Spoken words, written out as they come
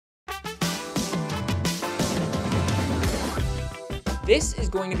this is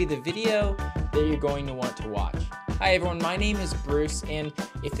going to be the video that you're going to want to watch. Hi everyone, my name is Bruce, and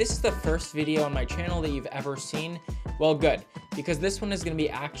if this is the first video on my channel that you've ever seen, well good, because this one is going to be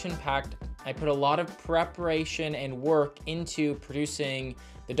action-packed. I put a lot of preparation and work into producing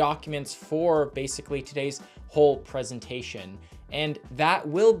the documents for basically today's whole presentation. And that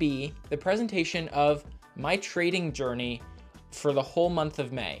will be the presentation of my trading journey for the whole month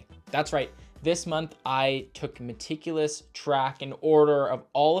of May. That's right. This month, I took meticulous track and order of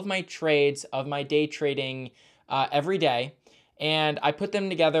all of my trades of my day trading every day. And I put them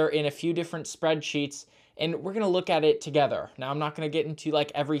together in a few different spreadsheets, and we're going to look at it together. Now, I'm not going to get into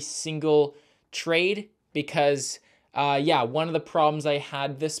like every single trade because, one of the problems I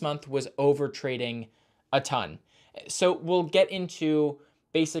had this month was over trading a ton. So we'll get into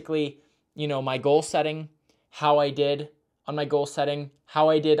basically, my goal setting, how I did on my goal setting, how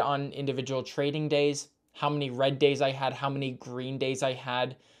I did on individual trading days, how many red days I had, how many green days I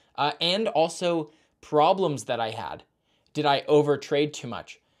had, and also problems that I had. Did I overtrade too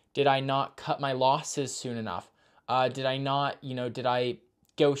much? Did I not cut my losses soon enough? Did I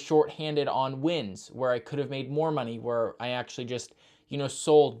go short-handed on wins where I could have made more money, where I actually just,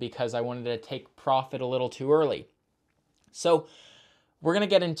 sold because I wanted to take profit a little too early? So we're going to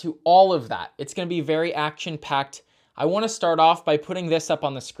get into all of that. It's going to be very action-packed. I want to start off by putting this up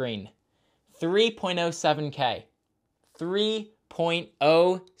on the screen. 3.07K.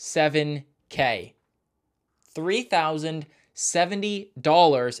 3.07K.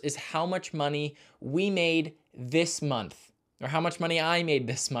 $3,070 is how much money we made this month, or how much money I made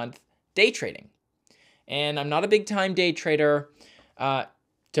this month day trading. And I'm not a big time day trader. To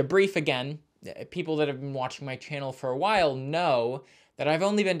brief again, people that have been watching my channel for a while know that I've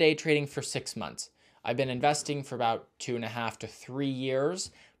only been day trading for 6 months. I've been investing for about 2.5 to 3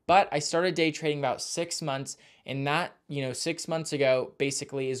 years, but I started day trading about 6 months. And that, 6 months ago,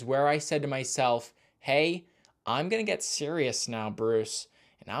 basically is where I said to myself, hey, I'm going to get serious now, Bruce,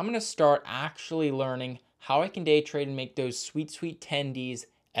 and I'm going to start actually learning how I can day trade and make those sweet, sweet 10Ds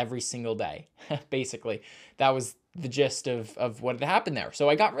every single day. Basically, that was the gist of what had happened there. So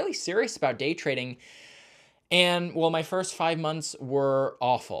I got really serious about day trading. And well, my first 5 months were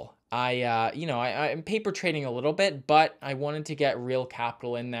awful. I'm paper trading a little bit, but I wanted to get real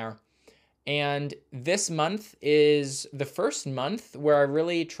capital in there. And this month is the first month where I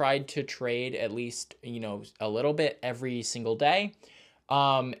really tried to trade at least, a little bit every single day.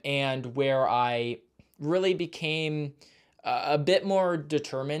 And where I really became a bit more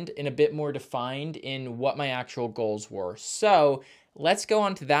determined and a bit more defined in what my actual goals were. So let's go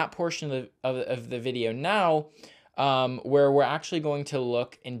on to that portion of the video now, where we're actually going to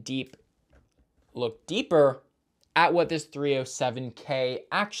look deeper at what this 307K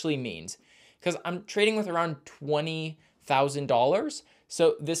actually means. Because I'm trading with around $20,000.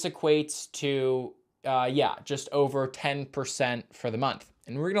 So this equates to, just over 10% for the month.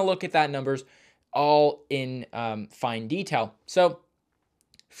 And we're going to look at that numbers all in fine detail. So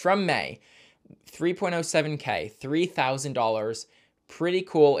from May, 3.07K, $3,000, pretty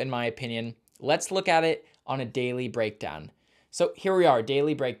cool in my opinion. Let's look at it on a daily breakdown. So here we are,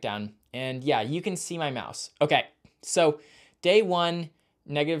 daily breakdown. And yeah, you can see my mouse. Okay, so day one,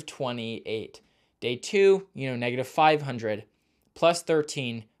 negative 28. Day two, negative 500, plus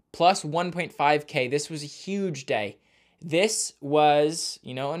 13, plus 1.5K. This was a huge day. This was,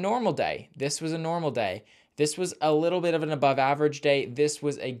 a normal day. This was a normal day. This was a little bit of an above average day. This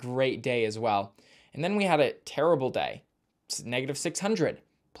was a great day as well. And then we had a terrible day. It's negative 600,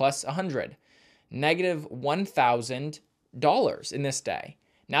 plus 100, negative $1,000 in this day.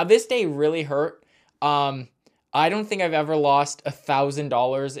 Now this day really hurt. I don't think I've ever lost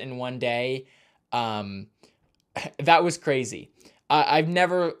 $1,000 in one day. That was crazy. I've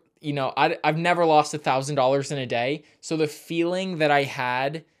never lost $1,000 in a day. So the feeling that I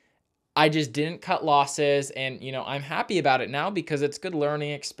had, I just didn't cut losses, and I'm happy about it now because it's good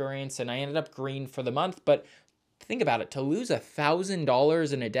learning experience, and I ended up green for the month. But think about it, to lose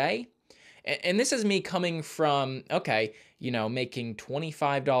 $1,000 in a day. And this is me coming from, making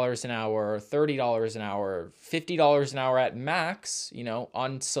 $25 an hour, $30 an hour, $50 an hour at max,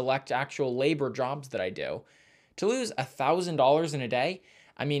 on select actual labor jobs that I do. To lose $1,000 in a day,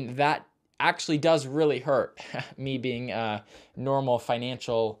 I mean, that actually does really hurt. Me being normal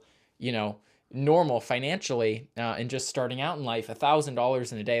financially, and just starting out in life,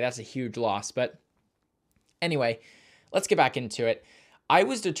 $1,000 in a day, that's a huge loss. But anyway, let's get back into it. I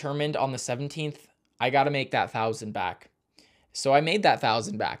was determined on the 17th, I got to make that 1,000 back. So I made that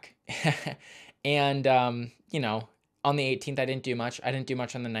 1,000 back. And, on the 18th, I didn't do much. I didn't do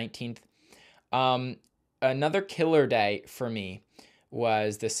much on the 19th. Another killer day for me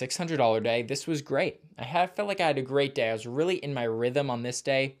was the $600 day. This was great. Felt like I had a great day. I was really in my rhythm on this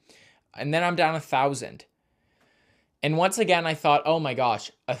day. And then I'm down 1,000. And once again, I thought, oh my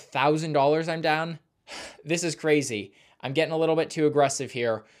gosh, $1,000 I'm down. This is crazy. I'm getting a little bit too aggressive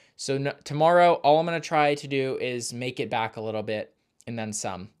here. So tomorrow, all I'm going to try to do is make it back a little bit and then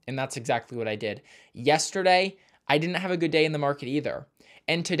some. And that's exactly what I did. Yesterday, I didn't have a good day in the market either.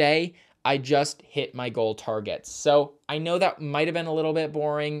 And today, I just hit my goal targets. So I know that might have been a little bit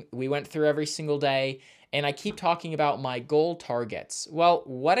boring. We went through every single day, and I keep talking about my goal targets. Well,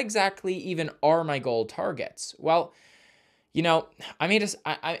 what exactly even are my goal targets? Well, you know, I made a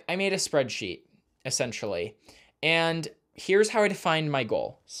spreadsheet, essentially. And here's how I defined my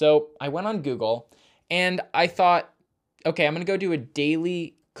goal. So I went on Google, and I thought, okay, I'm going to go do a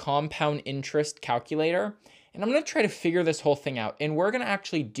daily compound interest calculator, and I'm going to try to figure this whole thing out. And we're going to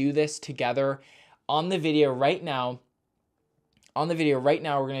actually do this together on the video right now. On the video right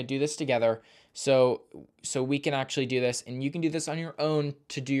now, we're going to do this together so we can actually do this, and you can do this on your own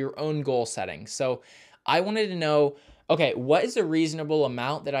to do your own goal setting. So I wanted to know, okay, what is a reasonable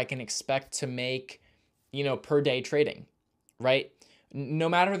amount that I can expect to make, per day trading, right? No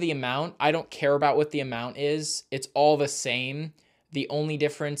matter the amount, I don't care about what the amount is. It's all the same. The only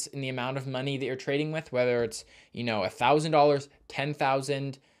difference in the amount of money that you're trading with, whether it's, $1,000,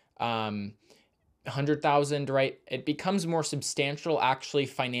 10,000, 100,000, right? It becomes more substantial actually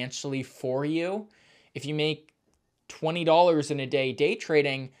financially for you. If you make $20 in a day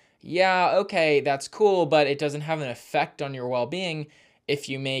trading, yeah, okay, that's cool, but it doesn't have an effect on your well-being. If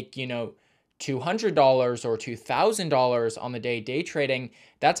you make, $200 or $2,000 on the day trading,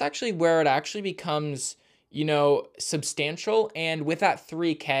 that's actually where it actually becomes, substantial. And with that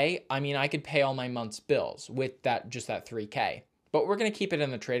 3K, I could pay all my month's bills with just that 3K. But we're going to keep it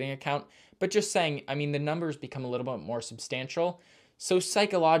in the trading account. But just saying, the numbers become a little bit more substantial. So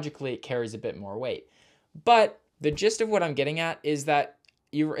psychologically, it carries a bit more weight. But the gist of what I'm getting at is that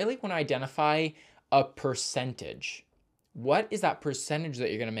you really want to identify a percentage. What is that percentage that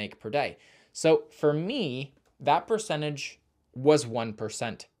you're going to make per day? So for me, that percentage was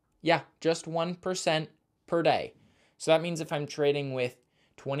 1%. Yeah, just 1% per day. So that means if I'm trading with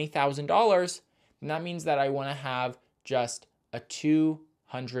 $20,000, then that means that I want to have just a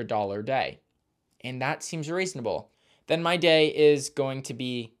 $200 day. And that seems reasonable. Then my day is going to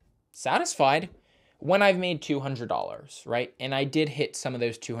be satisfied when I've made $200, right? And I did hit some of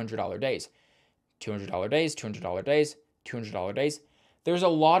those $200 days. $200 days, $200 days, $200 days. There's a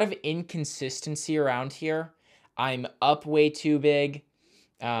lot of inconsistency around here. I'm up way too big,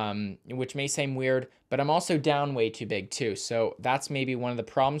 which may seem weird, but I'm also down way too big too. So that's maybe one of the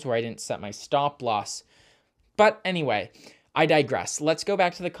problems where I didn't set my stop loss. But anyway, I digress. Let's go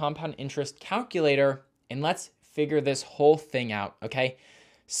back to the compound interest calculator and let's figure this whole thing out, okay?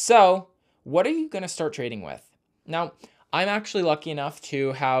 So what are you going to start trading with? Now, I'm actually lucky enough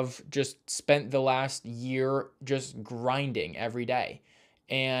to have just spent the last year just grinding every day.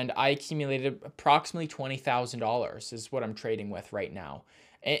 And I accumulated approximately $20,000 is what I'm trading with right now.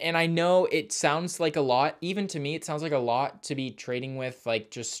 And I know it sounds like a lot. Even to me, it sounds like a lot to be trading with,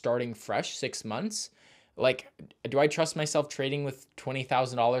 like, just starting fresh 6 months. Like, do I trust myself trading with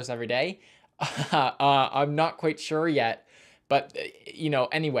 $20,000 every day? I'm not quite sure yet. But,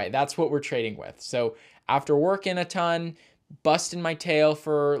 anyway, that's what we're trading with. So after working a ton, busting my tail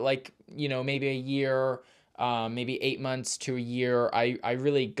for maybe a year, maybe 8 months to a year, I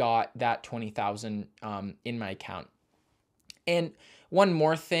really got that 20,000 in my account. And one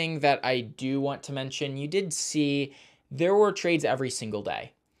more thing that I do want to mention, you did see there were trades every single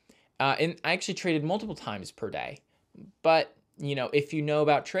day. And I actually traded multiple times per day. But, if you know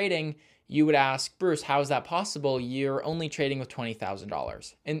about trading, you would ask, Bruce, how is that possible? You're only trading with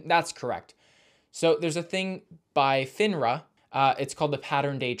 $20,000. And that's correct. So there's a thing by FINRA. It's called the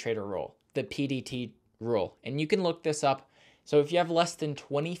Pattern Day Trader Rule, the PDT rule. And you can look this up. So if you have less than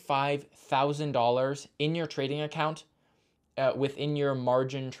 $25,000 in your trading account, within your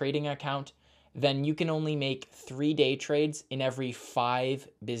margin trading account, then you can only make 3 day trades in every 5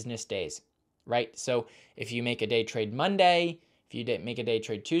 business days, right? So if you make a day trade Monday, if you make a day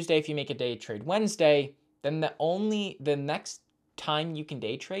trade Tuesday, if you make a day trade Wednesday, then the next time you can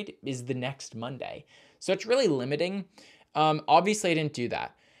day trade is the next Monday. So it's really limiting. Obviously, I didn't do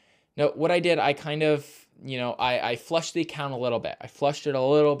that. Now, what I did, I kind of, I flushed the account a little bit. I flushed it a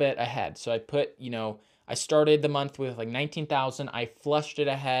little bit ahead. So I put, I started the month with like 19,000. I flushed it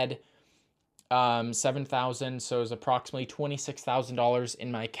ahead 7,000. So it was approximately $26,000 in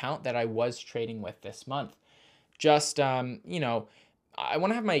my account that I was trading with this month. Just, I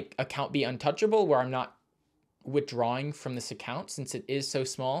want to have my account be untouchable where I'm not withdrawing from this account since it is so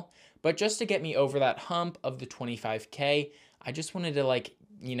small. But just to get me over that hump of the 25K, I just wanted to like,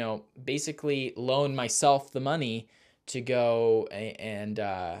 basically loan myself the money to go and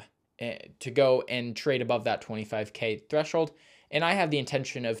trade above that 25K threshold. And I have the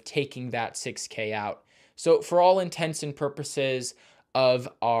intention of taking that 6K out. So for all intents and purposes of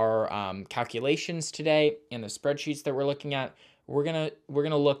our calculations today and the spreadsheets that we're looking at, we're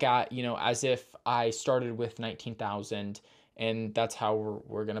gonna look at, as if I started with 19,000, and that's how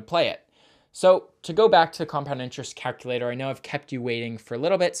we're gonna play it. So to go back to the compound interest calculator, I know I've kept you waiting for a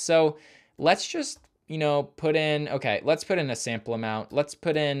little bit, so let's just put in, let's put in a sample amount. Let's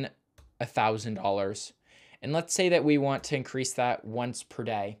put in $1,000, and let's say that we want to increase that once per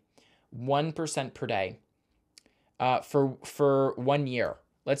day, 1% per day, for 1 year.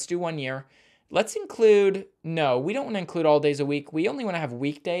 Let's do 1 year. Let's include, no, we don't want to include all days a week. We only want to have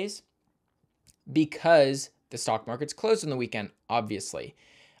weekdays because the stock market's closed on the weekend, obviously.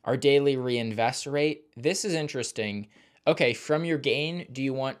 Our daily reinvest rate, this is interesting. Okay, from your gain, do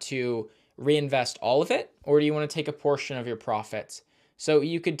you want to reinvest all of it, or do you want to take a portion of your profits? So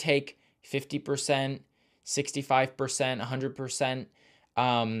you could take 50%, 65%,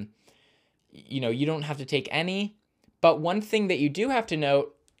 100%. You don't have to take any. But one thing that you do have to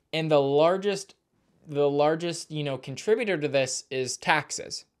note, and the largest contributor to this is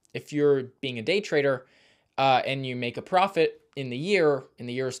taxes. If you're being a day trader and you make a profit in the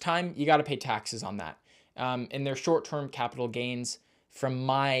year's time, you got to pay taxes on that. And they're short-term capital gains. From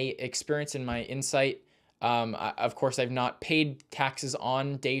my experience and my insight, of course, I've not paid taxes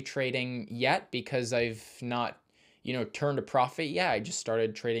on day trading yet because I've not, turned a profit yet. I just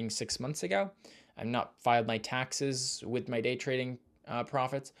started trading 6 months ago. I've not filed my taxes with my day trading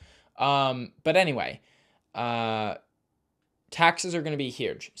profits. But anyway, taxes are going to be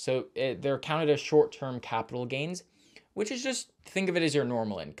huge. So they're counted as short-term capital gains, which is just, think of it as your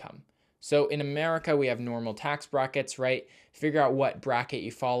normal income. So in America, we have normal tax brackets, right? Figure out what bracket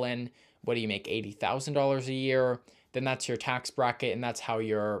you fall in. What do you make, $80,000 a year? Then that's your tax bracket, and that's how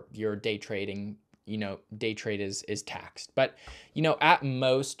your day trading, day trade is taxed. But, at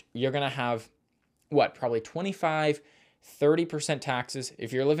most, you're going to have, probably 25, 30% taxes.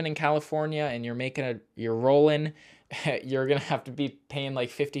 If you're living in California and you're rolling, you're going to have to be paying like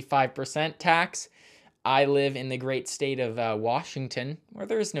 55% tax. I live in the great state of Washington, where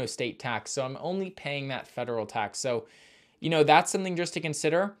there is no state tax, so I'm only paying that federal tax. So, that's something just to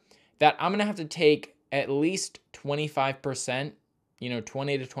consider, that I'm going to have to take at least 25%,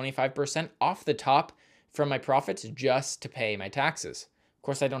 20 to 25% off the top from my profits just to pay my taxes. Of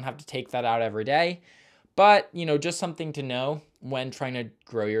course, I don't have to take that out every day, but, just something to know when trying to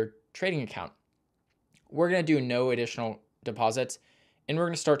grow your trading account. We're going to do no additional deposits, and we're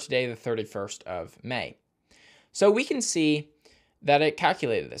going to start today, the 31st of May. So we can see that it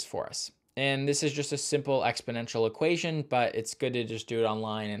calculated this for us. And this is just a simple exponential equation, but it's good to just do it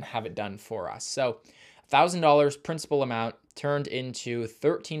online and have it done for us. So $1,000 principal amount turned into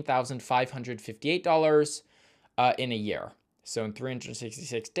 $13,558 in a year. So in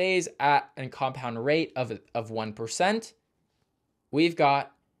 366 days at a compound rate of 1%, we've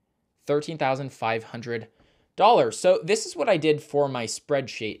got $13,500. So this is what I did for my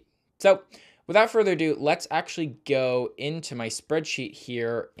spreadsheet. So without further ado, let's actually go into my spreadsheet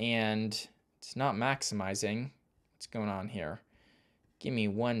here, and it's not maximizing. What's going on here? Give me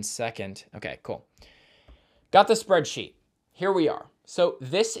 1 second. Okay, cool. Got the spreadsheet. Here we are. So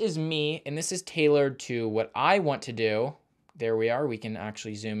this is me, and this is tailored to what I want to do. There we are. We can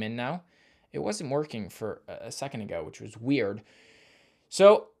actually zoom in now. It wasn't working for a second ago, which was weird.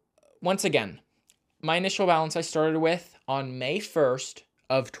 So once again, my initial balance I started with on May 1st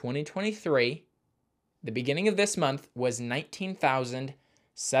of 2023, the beginning of this month, was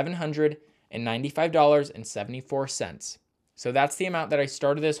 $19,795.74. So that's the amount that I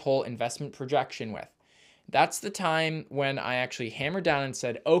started this whole investment projection with. That's the time when I actually hammered down and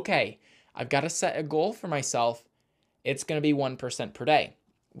said, okay, I've got to set a goal for myself. It's going to be 1% per day,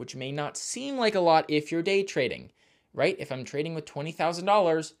 which may not seem like a lot if you're day trading, right? If I'm trading with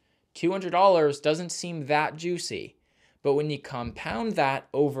 $20,000, $200 doesn't seem that juicy. But when you compound that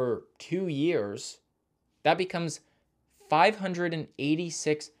over 2 years, that becomes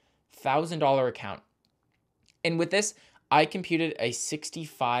 $586,000 account. And with this, I computed a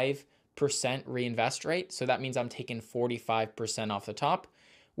 65% reinvest rate. So that means I'm taking 45% off the top,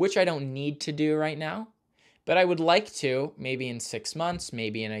 which I don't need to do right now. But I would like to, maybe in 6 months,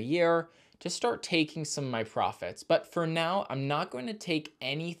 maybe in a year, to start taking some of my profits. But for now, I'm not going to take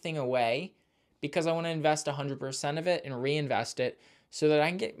anything away because I want to invest 100% of it and reinvest it so that I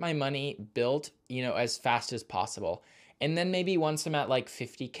can get my money built, as fast as possible. And then maybe once I'm at like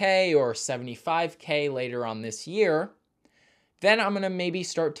 50K or 75K later on this year, then I'm going to maybe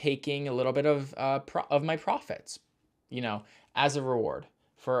start taking a little bit of my profits, as a reward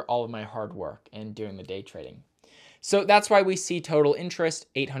for all of my hard work and doing the day trading. So that's why we see total interest,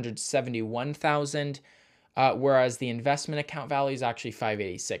 $871,000, whereas the investment account value is actually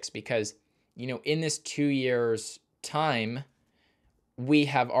 $586 because, in this 2 years time, we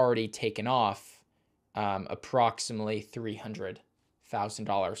have already taken off approximately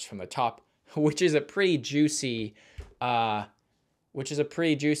 $300,000 from the top, which is a pretty juicy, if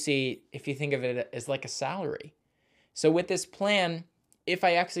you think of it as like a salary. So with this plan, if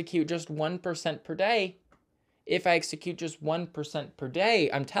I execute just 1% per day,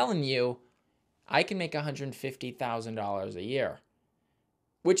 I'm telling you, I can make $150,000 a year,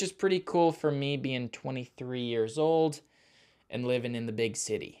 which is pretty cool for me being 23 years old and living in the big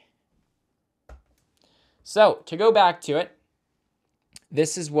city. So to go back to it,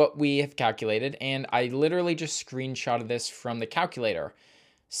 this is what we have calculated, and I literally just screenshotted this from the calculator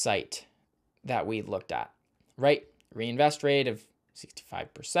site that we looked at, right? Reinvest rate of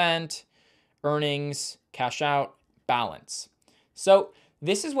 65%, earnings, cash out, balance. So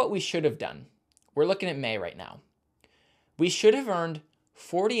this is what we should have done. We're looking at May right now. We should have earned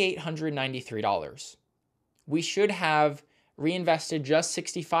 $4,893. We should have reinvested just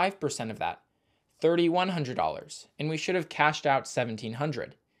 65% of that, $3,100, and we should have cashed out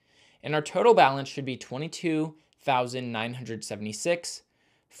 $1,700. And our total balance should be $22,976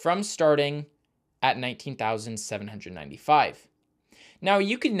 from starting at $19,795. Now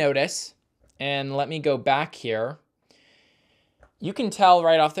you can notice, and let me go back here, you can tell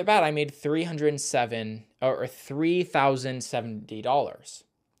right off the bat I made $3,070.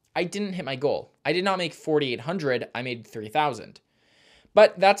 I didn't hit my goal. I did not make $4,800, I made $3,000.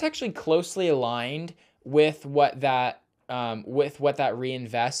 But that's actually closely aligned with what that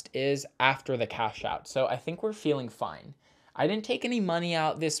reinvest is after the cash out. So I think we're feeling fine. I didn't take any money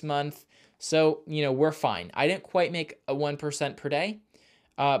out this month, so we're fine. I didn't quite make a 1% per day,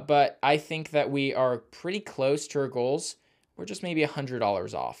 but I think that we are pretty close to our goals. We're just maybe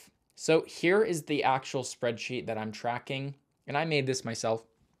 $100 off. So here is the actual spreadsheet that I'm tracking, and I made this myself.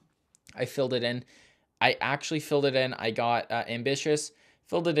 I filled it in. I actually filled it in. I got ambitious,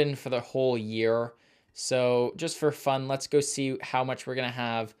 filled it in for the whole year. So just for fun, let's go see how much we're going to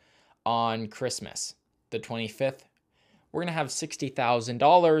have on Christmas, the 25th. We're going to have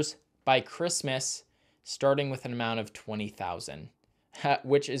 $60,000 by Christmas, starting with an amount of $20,000,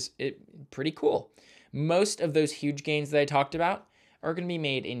 which is pretty cool. Most of those huge gains that I talked about are going to be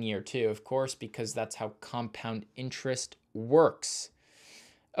made in year 2, of course, because that's how compound interest works.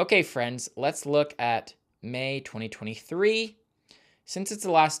 Okay, friends, let's look at May 2023. Since it's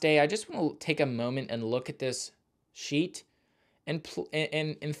the last day, I just want to take a moment and look at this sheet and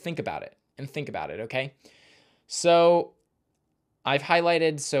think about it. Okay? So I've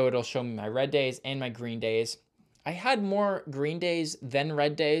highlighted so it'll show me my red days and my green days. I had more green days than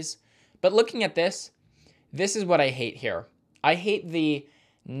red days, but looking at this is what I hate here. I hate the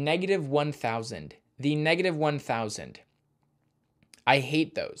 -1,000. The -1,000. I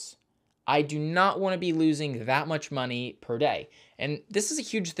hate those. I do not want to be losing that much money per day. And this is a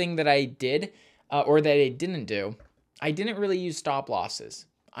huge thing that I did, or that I didn't do. I didn't really use stop losses.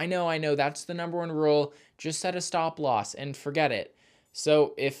 I know, that's the number one rule. Just set a stop loss and forget it.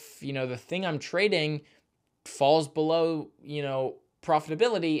 So if, the thing I'm trading falls below,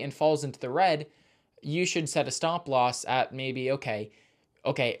 profitability and falls into the red, you should set a stop loss at maybe, okay,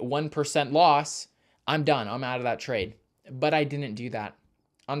 1% loss, I'm done. I'm out of that trade. But I didn't do that.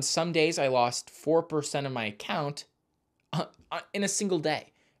 On some days, I lost 4% of my account in a single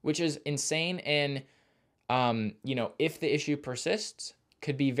day, which is insane. And, if the issue persists,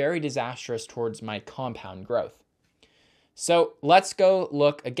 could be very disastrous towards my compound growth. So let's go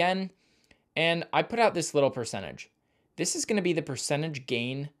look again. And I put out this little percentage. This is going to be the percentage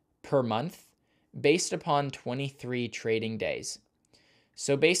gain per month based upon 23 trading days.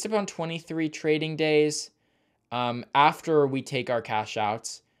 So based upon 23 trading days, after we take our cash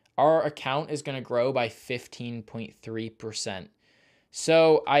outs, our account is going to grow by 15.3%.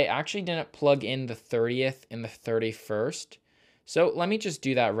 So I actually didn't plug in the 30th and the 31st. So let me just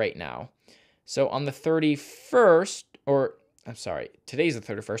do that right now. So on the 31st, today's the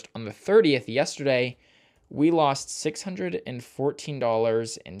 31st. On the 30th, yesterday, we lost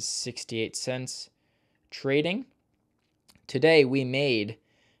 $614.68 trading. Today, we made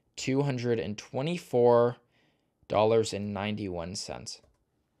 $224.91.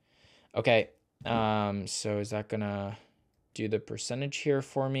 Okay, so is that gonna... do the percentage here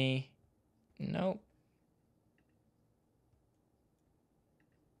for me. Nope.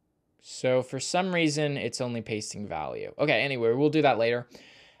 So for some reason, it's only pasting value. Okay, anyway, we'll do that later.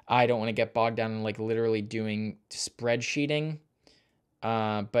 I don't want to get bogged down in like literally doing spreadsheeting.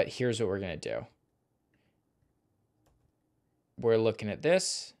 But here's what we're going to do. We're looking at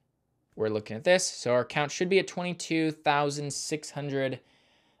this. We're looking at this. So our count should be at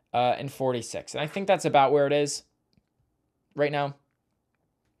 22,646. And I think that's about where it is right now.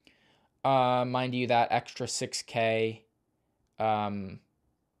 Mind you, that extra 6K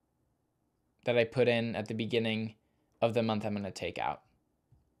that I put in at the beginning of the month, I'm going to take out.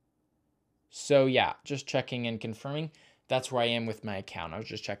 So yeah, just checking and confirming. That's where I am with my account. I was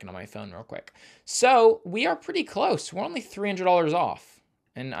just checking on my phone real quick. So we are pretty close. We're only $300 off.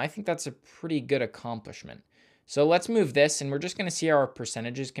 And I think that's a pretty good accomplishment. So let's move this, and we're just going to see how our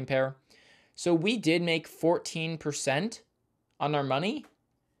percentages compare. So we did make 14% on our money.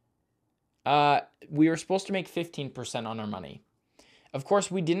 We were supposed to make 15% on our money. Of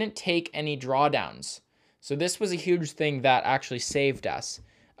course, we didn't take any drawdowns. So this was a huge thing that actually saved us.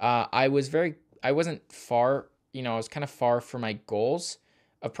 I wasn't far, I was kind of far from my goals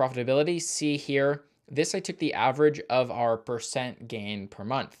of profitability. See here, this I took the average of our percent gain per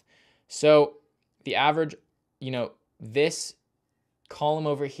month. So the average, this column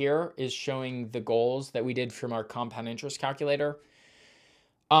over here is showing the goals that we did from our compound interest calculator.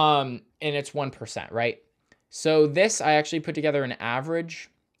 And it's 1%, right? So this, I actually put together an average.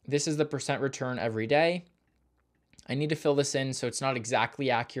 This is the percent return every day. I need to fill this in so it's not exactly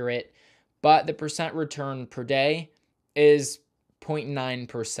accurate, but the percent return per day is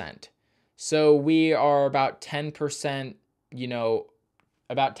 0.9%. So we are about 10%,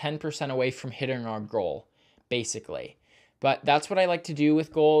 about 10% away from hitting our goal, basically. But that's what I like to do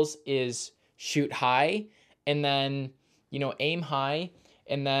with goals is shoot high and then, aim high.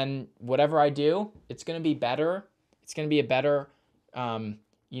 And then whatever I do, it's going to be better. It's going to be a better,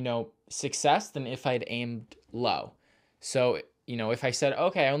 success than if I'd aimed low. So, if I said,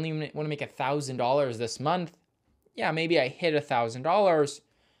 okay, I only want to make $1,000 this month. Yeah, maybe I hit $1,000,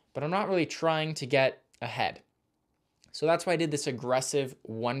 but I'm not really trying to get ahead. So that's why I did this aggressive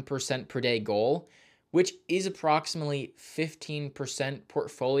 1% per day goal, which is approximately 15%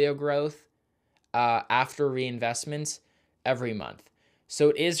 portfolio growth after reinvestments every month. So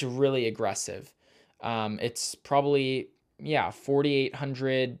it is really aggressive. It's probably,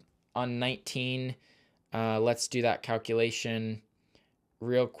 4,800 on 19. Let's do that calculation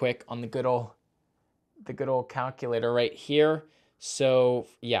real quick on the good old calculator right here. So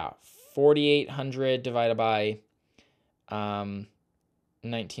 4,800 divided by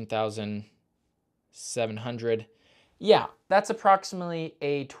 19,700. Yeah, that's approximately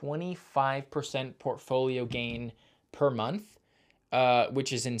a 25% portfolio gain per month.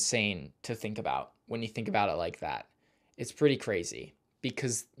 Which is insane to think about when you think about it like that. It's pretty crazy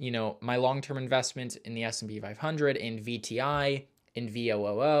because, my long-term investments in the S&P 500, in VTI, in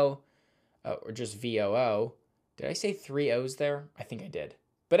VOOO, or just VOO. Did I say 3 O's there? I think I did.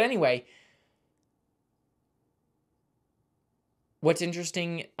 But anyway, what's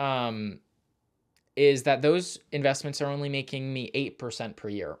interesting is that those investments are only making me 8% per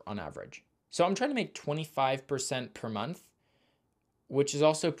year on average. So I'm trying to make 25% per month, which is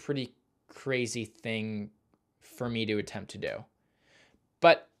also a pretty crazy thing for me to attempt to do.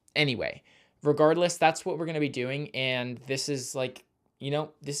 But anyway, regardless, that's what we're going to be doing. And this is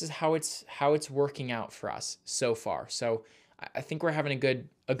this is how it's working out for us so far. So I think we're having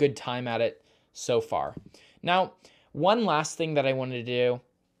a good time at it so far. Now, one last thing that I wanted to do,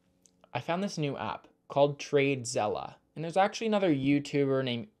 I found this new app called TradeZella. And there's actually another YouTuber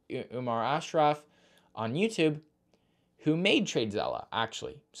named Umar Ashraf on YouTube who made TradeZella,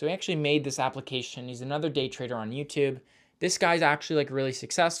 actually. So he actually made this application. He's another day trader on YouTube. This guy's actually really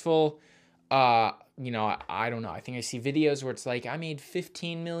successful. I don't know. I think I see videos where it's like, I made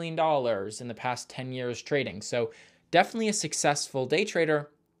 $15 million in the past 10 years trading. So definitely a successful day trader.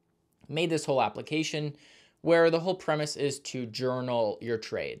 Made this whole application where the whole premise is to journal your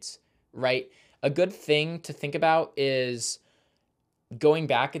trades, right? A good thing to think about is going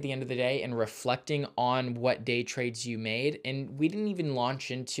back at the end of the day and reflecting on what day trades you made. And we didn't even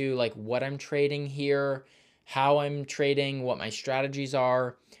launch into what I'm trading here, how I'm trading, what my strategies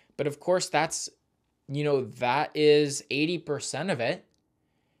are. But of course, that's, that is 80% of it.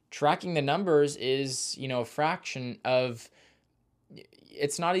 Tracking the numbers is, a fraction of,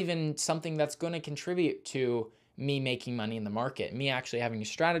 it's not even something that's going to contribute to me making money in the market, me actually having a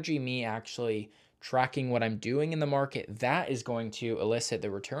strategy, me actually tracking what I'm doing in the market. That is going to elicit the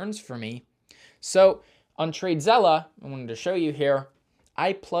returns for me. So On TradeZella, I wanted to show you here,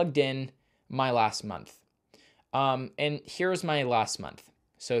 I plugged in my last month. And here's my last month.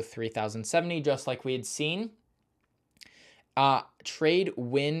 So 3,070, just like we had seen. Trade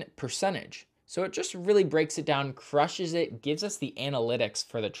win percentage. So it just really breaks it down, crushes it, gives us the analytics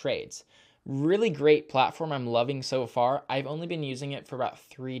for the trades. Really great platform I'm loving so far. I've only been using it for about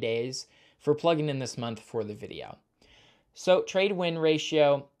 3 days for plugging in this month for the video. So trade win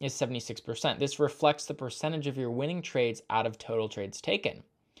ratio is 76%. This reflects the percentage of your winning trades out of total trades taken.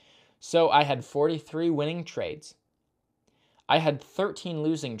 So I had 43 winning trades. I had 13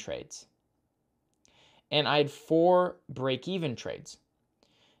 losing trades. And I had 4 break-even trades.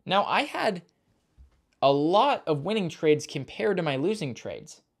 Now I had a lot of winning trades compared to my losing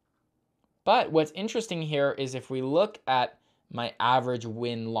trades. But what's interesting here is if we look at my average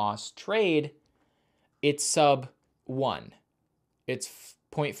win-loss trade, it's sub 1. It's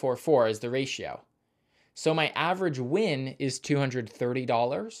 0.44 is the ratio. So my average win is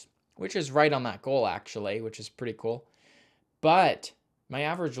 $230, which is right on that goal actually, which is pretty cool. But my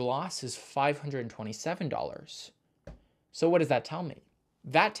average loss is $527. So what does that tell me?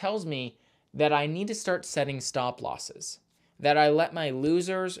 That tells me that I need to start setting stop losses, that I let my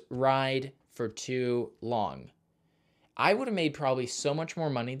losers ride for too long. I would have made probably so much more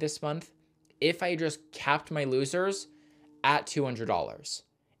money this month if I just capped my losers at $200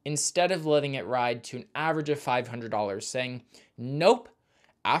 instead of letting it ride to an average of $500, saying, nope,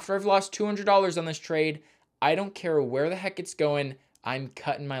 after I've lost $200 on this trade, I don't care where the heck it's going, I'm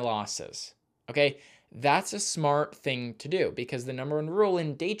cutting my losses. Okay, that's a smart thing to do because the number one rule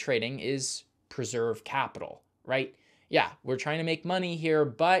in day trading is preserve capital, right? Yeah, we're trying to make money here,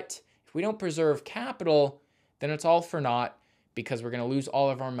 but if we don't preserve capital, then it's all for naught because we're going to lose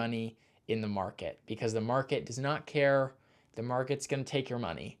all of our money in the market because the market does not care. The market's going to take your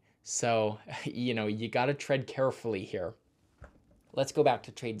money. So, you got to tread carefully here. Let's go back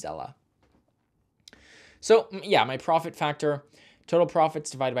to TradeZella. So, yeah, my profit factor, total profits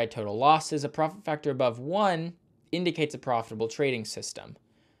divided by total losses. A profit factor above 1 indicates a profitable trading system.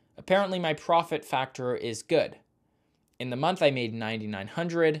 Apparently, my profit factor is good. In the month, I made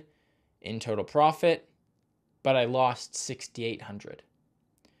 $9,900 in total profit, but I lost $6,800.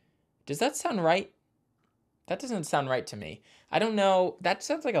 Does that sound right? That doesn't sound right to me. I don't know. That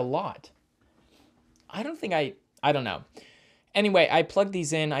sounds like a lot. I don't know. Anyway, I plugged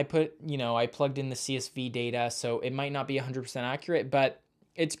these in. I plugged in the CSV data, so it might not be 100% accurate, but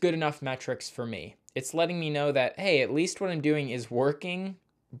it's good enough metrics for me. It's letting me know that, hey, at least what I'm doing is working,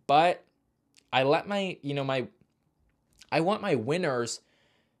 but I let I want my winners,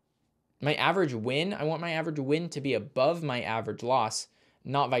 my average win, I want my average win to be above my average loss,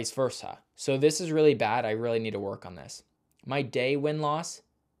 not vice versa. So this is really bad. I really need to work on this. My day win-loss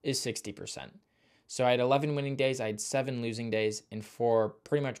is 60%. So I had 11 winning days, I had 7 losing days, and 4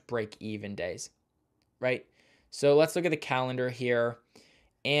 pretty much break-even days, right? So let's look at the calendar here.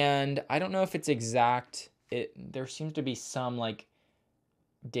 And I don't know if it's exact. There seems to be some like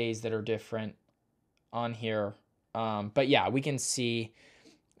days that are different on here. But yeah, we can see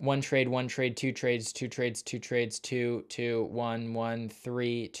 1 trade, 2 trades, 2 trades, 2 trades, 2, 2, 1, 1,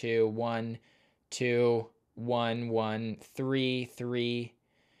 3, 2, 1, 2, 1, 1, 3, 3.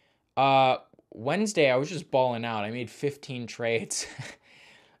 Wednesday, I was just balling out. I made 15 trades.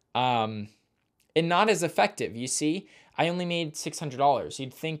 And not as effective. You see, I only made $600.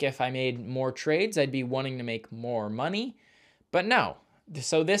 You'd think if I made more trades, I'd be wanting to make more money. But no.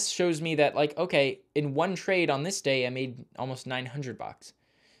 So this shows me that, like, okay, in 1 trade on this day, I made almost $900.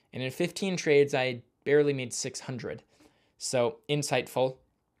 And in 15 trades, I barely made $600. So insightful.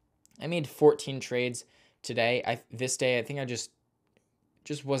 I made 14 trades today. This day, I think I just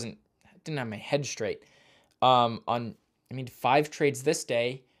didn't have my head straight. I made 5 trades this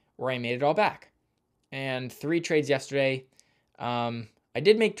day where I made it all back. And 3 trades yesterday. I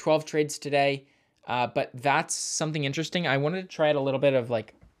did make 12 trades today, but that's something interesting. I wanted to try out a little bit of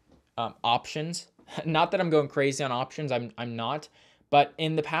like options. Not that I'm going crazy on options. I'm not. But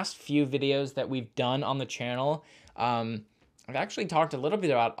in the past few videos that we've done on the channel, I've actually talked a little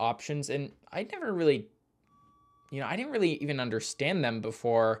bit about options, and I never really, I didn't really even understand them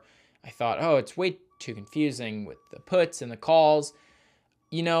before. I thought, oh, it's way too confusing with the puts and the calls.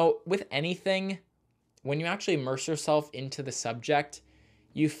 With anything, when you actually immerse yourself into the subject,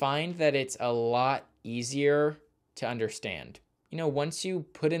 you find that it's a lot easier to understand. Once you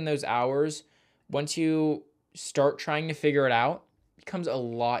put in those hours, once you start trying to figure it out, it becomes a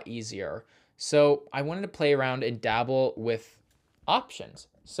lot easier. So I wanted to play around and dabble with options.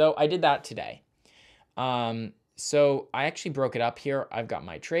 So I did that today. So I actually broke it up here. I've got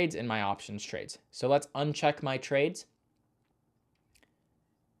my trades and my options trades. So let's uncheck my trades.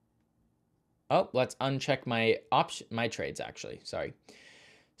 Oh, let's uncheck my trades actually. Sorry.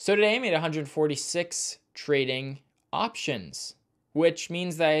 So today I made 146 trading options, which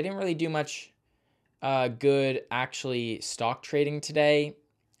means that I didn't really do much good actually stock trading today.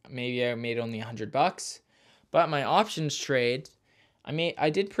 Maybe I made only $100, but my options trade, I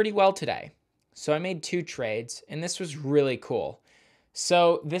did pretty well today. So I made 2 trades, and this was really cool.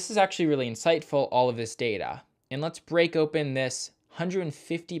 So this is actually really insightful, all of this data. And let's break open this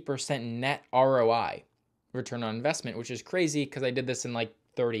 150% net ROI, return on investment, which is crazy because I did this in like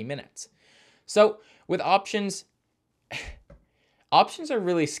 30 minutes. So with options, options are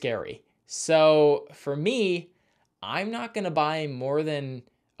really scary. So for me, I'm not going to buy more than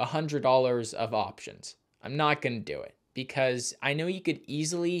 $100 of options. I'm not going to do it because I know you could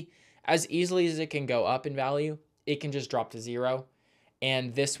as easily as it can go up in value, it can just drop to 0.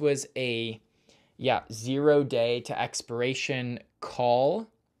 And this was a 0 day to expiration call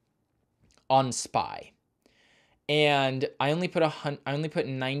on SPY. And I only put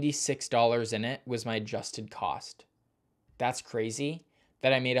 $96 in it was my adjusted cost. That's crazy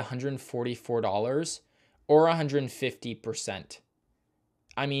that I made $144 or 150%.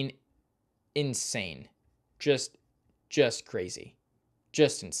 I mean, insane. Just crazy.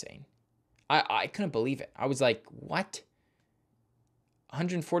 Just insane. I couldn't believe it. I was like, what?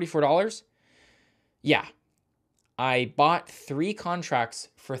 $144? Yeah. I bought 3 contracts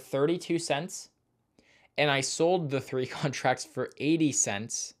for 32 cents and I sold the 3 contracts for 80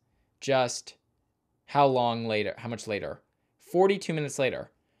 cents just how much later? 42 minutes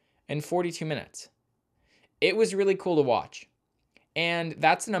later. In 42 minutes. It was really cool to watch. And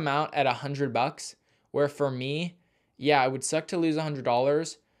that's an amount at $100 where for me, yeah, it would suck to lose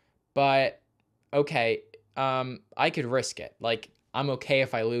 $100, but okay, I could risk it. Like, I'm okay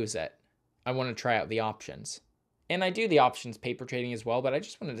if I lose it. I want to try out the options. And I do the options paper trading as well, but I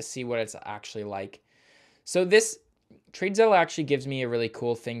just wanted to see what it's actually like. So this TradeZettle actually gives me a really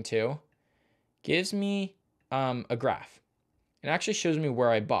cool thing too. Gives me a graph. It actually shows me where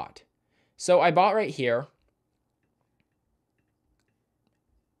I bought. So I bought right here.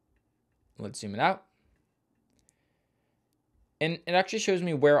 Let's zoom it out. And it actually shows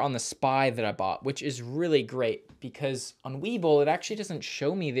me where on the SPY that I bought, which is really great because on Webull, it actually doesn't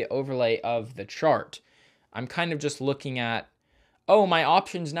show me the overlay of the chart. I'm kind of just looking at, oh, my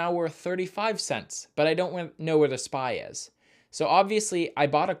option's now worth 35 cents, but I don't know where the SPY is. So obviously, I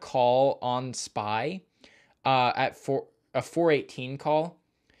bought a call on SPY at a 418 call.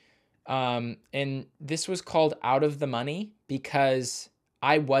 And this was called out of the money because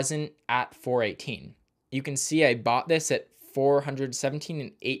I wasn't at 418. You can see I bought this at 417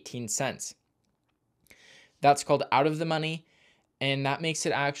 and 18 cents. That's called out of the money. And that means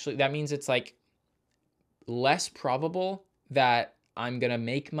it's like less probable that I'm going to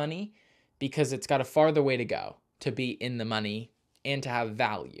make money because it's got a farther way to go to be in the money and to have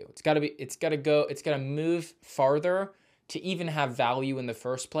value. It's got to move farther to even have value in the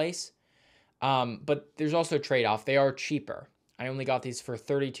first place. But there's also a trade-off. They are cheaper. I only got these for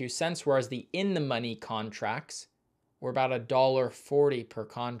 32 cents, whereas the in the money contracts were about $1.40 per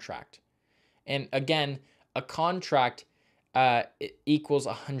contract. And again, a contract it equals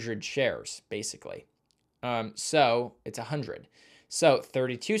 100 shares, basically. So it's 100. So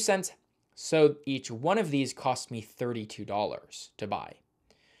 32 cents. So each one of these cost me $32 to buy.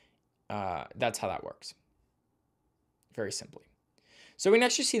 That's how that works. Very simply. So we can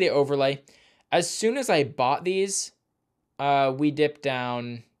actually see the overlay. As soon as I bought these, we dipped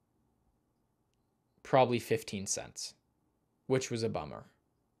down probably 15 cents, which was a bummer.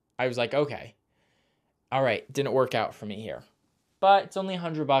 I was like, okay, all right, didn't work out for me here. But it's only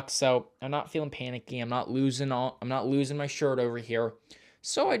 $100, so I'm not feeling panicky. I'm not losing my shirt over here.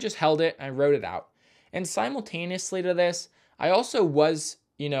 So I just held it and I wrote it out. And simultaneously to this, I also was,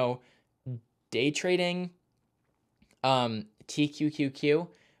 day trading TQQQ,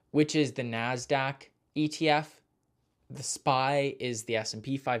 which is the NASDAQ ETF. The SPY is the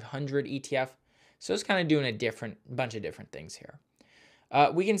S&P 500 ETF. So it's kind of doing a bunch of different things here.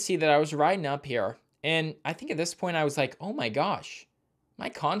 We can see that I was riding up here. And I think at this point I was like, oh my gosh, my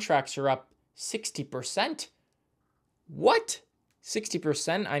contracts are up 60%. What?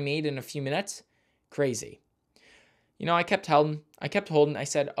 60% I made in a few minutes? Crazy. I kept holding. I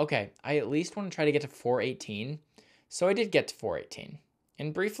said, okay, I at least want to try to get to 418. So I did get to 418.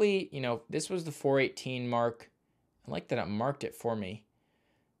 And briefly, this was the 418 mark. I like that it marked it for me.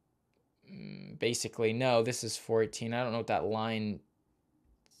 Basically, no, this is 418. I don't know what that line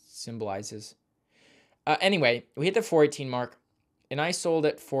symbolizes. Anyway, we hit the 418 mark, and I sold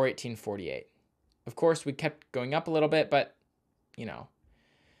at 418.48. Of course, we kept going up a little bit, but, you know,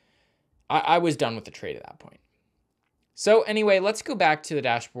 I was done with the trade at that point. So anyway, let's go back to the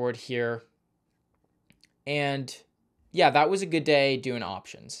dashboard here. And yeah, that was a good day doing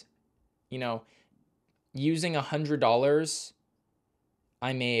options. You know, using $100,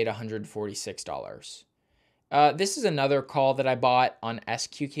 I made $146. This is another call that I bought on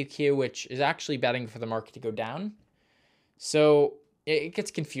SQQQ, which is actually betting for the market to go down. So it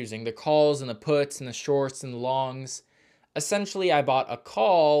gets confusing. The calls and the puts and the shorts and the longs. Essentially, I bought a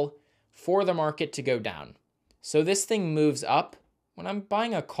call for the market to go down. So this thing moves up. When I'm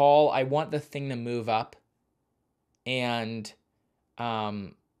buying a call, I want the thing to move up. And,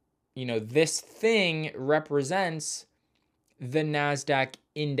 you know, this thing represents the NASDAQ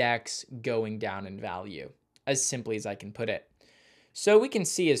index going down in value, as simply as I can put it. So we can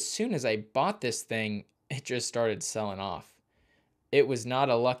see as soon as I bought this thing, it just started selling off. It was not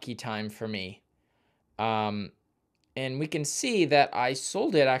a lucky time for me. And we can see that I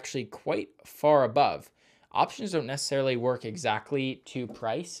sold it actually quite far above. Options don't necessarily work exactly to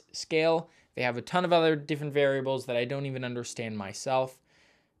price scale. They have a ton of other different variables that I don't even understand myself.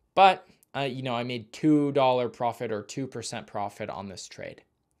 But, you know, I made $2 profit or 2% profit on this trade.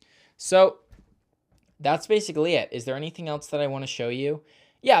 So that's basically it. Is there anything else that I want to show you?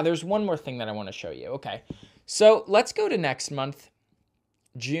 Yeah, there's one more thing that I want to show you. Okay, so let's go to next month,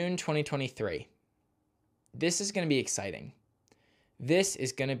 June 2023. This is going to be exciting. This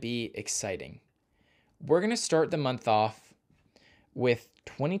is going to be exciting. We're going to start the month off with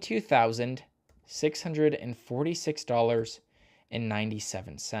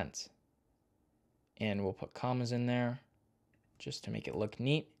 $22,646.97. And we'll put commas in there just to make it look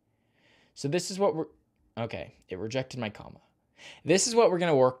neat. So this is what we're, okay, it rejected my comma. This is what we're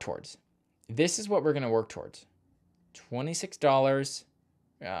going to work towards. This is what we're going to work towards. $26,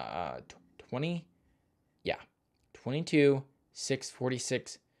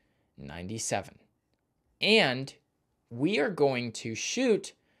 22,646.97. And we are going to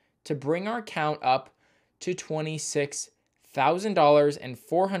shoot to bring our count up to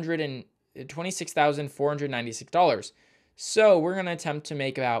 $26,496. So we're going to attempt to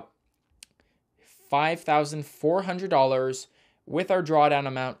make about $5,400 with our drawdown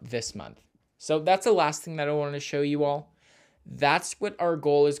amount this month. So that's the last thing that I wanted to show you all. That's what our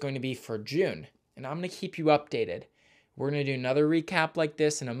goal is going to be for June. And I'm going to keep you updated. We're going to do another recap like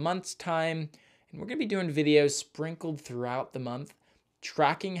this in a month's time. And we're going to be doing videos sprinkled throughout the month,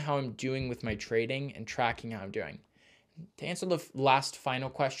 tracking how I'm doing with my trading and tracking how I'm doing. To answer the last final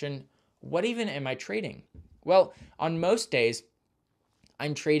question, what even am I trading? Well, on most days,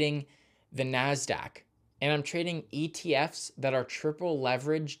 I'm trading the NASDAQ, and I'm trading ETFs that are triple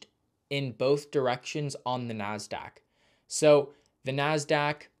leveraged in both directions on the NASDAQ. So the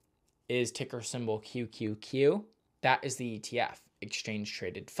NASDAQ is ticker symbol QQQ. That is the ETF, Exchange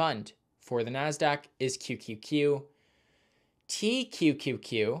Traded Fund. For the NASDAQ is QQQ.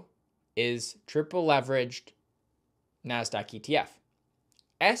 TQQQ is triple leveraged NASDAQ ETF.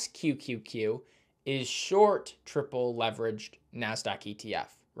 SQQQ is short triple leveraged NASDAQ ETF,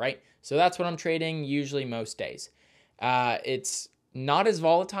 right? So that's what I'm trading usually most days. It's not as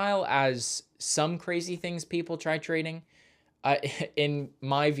volatile as some crazy things people try trading, in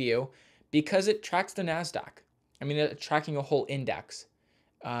my view, because it tracks the NASDAQ. I mean, it's tracking a whole index,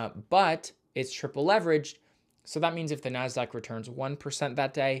 but it's triple leveraged. So that means if the NASDAQ returns 1%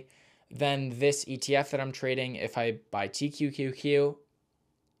 that day, then this ETF that I'm trading, if I buy TQQQ,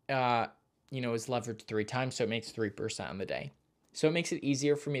 is leveraged 3 times, so it makes 3% on the day. So it makes it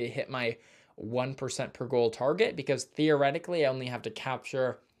easier for me to hit my 1% per goal target, because theoretically I only have to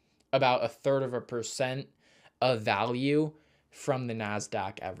capture about 1/3% of value from the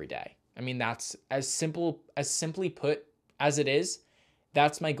NASDAQ every day. I mean, that's as simply put as it is.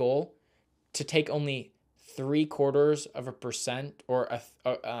 That's my goal, to take only 0.75% or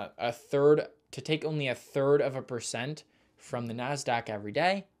a third, to take only 1/3 of a percent from the NASDAQ every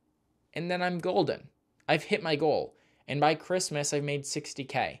day. And then I'm golden. I've hit my goal. And by Christmas, I've made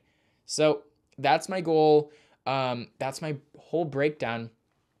 60K. So that's my goal. That's my whole breakdown.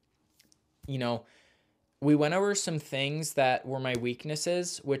 You know, we went over some things that were my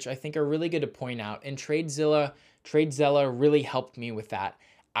weaknesses, which I think are really good to point out. And TradeZilla really helped me with that.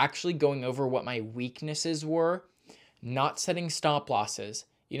 Actually going over what my weaknesses were, not setting stop losses,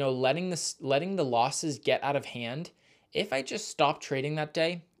 you know, letting the losses get out of hand. If I just stopped trading that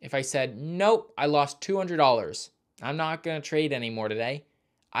day, if I said, nope, I lost $200, I'm not going to trade anymore today,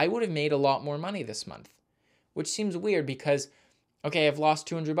 I would have made a lot more money this month, which seems weird because okay, I've lost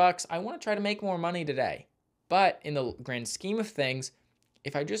 200 bucks. I want to try to make more money today. But in the grand scheme of things,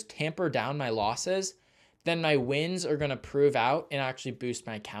 if I just tamper down my losses, then my wins are going to prove out and actually boost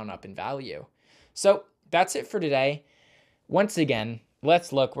my account up in value. So that's it for today. Once again,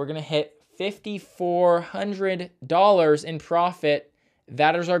 let's look. We're going to hit $5,400 in profit.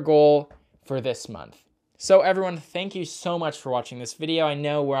 That is our goal for this month. So everyone, thank you so much for watching this video. I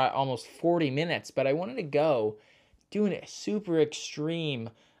know we're at almost 40 minutes, but I wanted to go doing a super extreme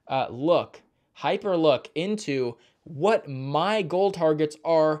hyper look into what my goal targets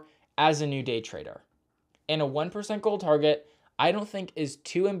are as a new day trader. And a 1% goal target, I don't think is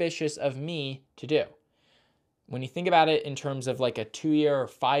too ambitious of me to do. When you think about it in terms of like a 2-year or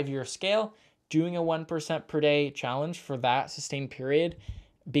 5-year scale, doing a 1% per day challenge for that sustained period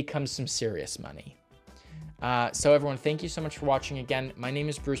becomes some serious money. So everyone, thank you so much for watching. Again, my name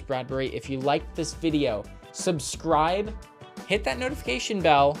is Bruce Bradbury. If you liked this video, subscribe, hit that notification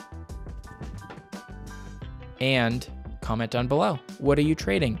bell, and comment down below. What are you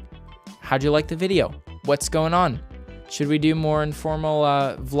trading? How'd you like the video? What's going on? Should we do more informal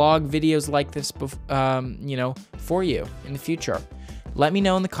vlog videos like this, for you in the future? Let me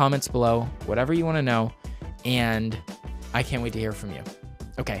know in the comments below, whatever you want to know, and I can't wait to hear from you.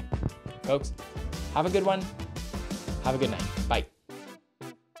 Okay, folks, have a good one. Have a good night. Bye.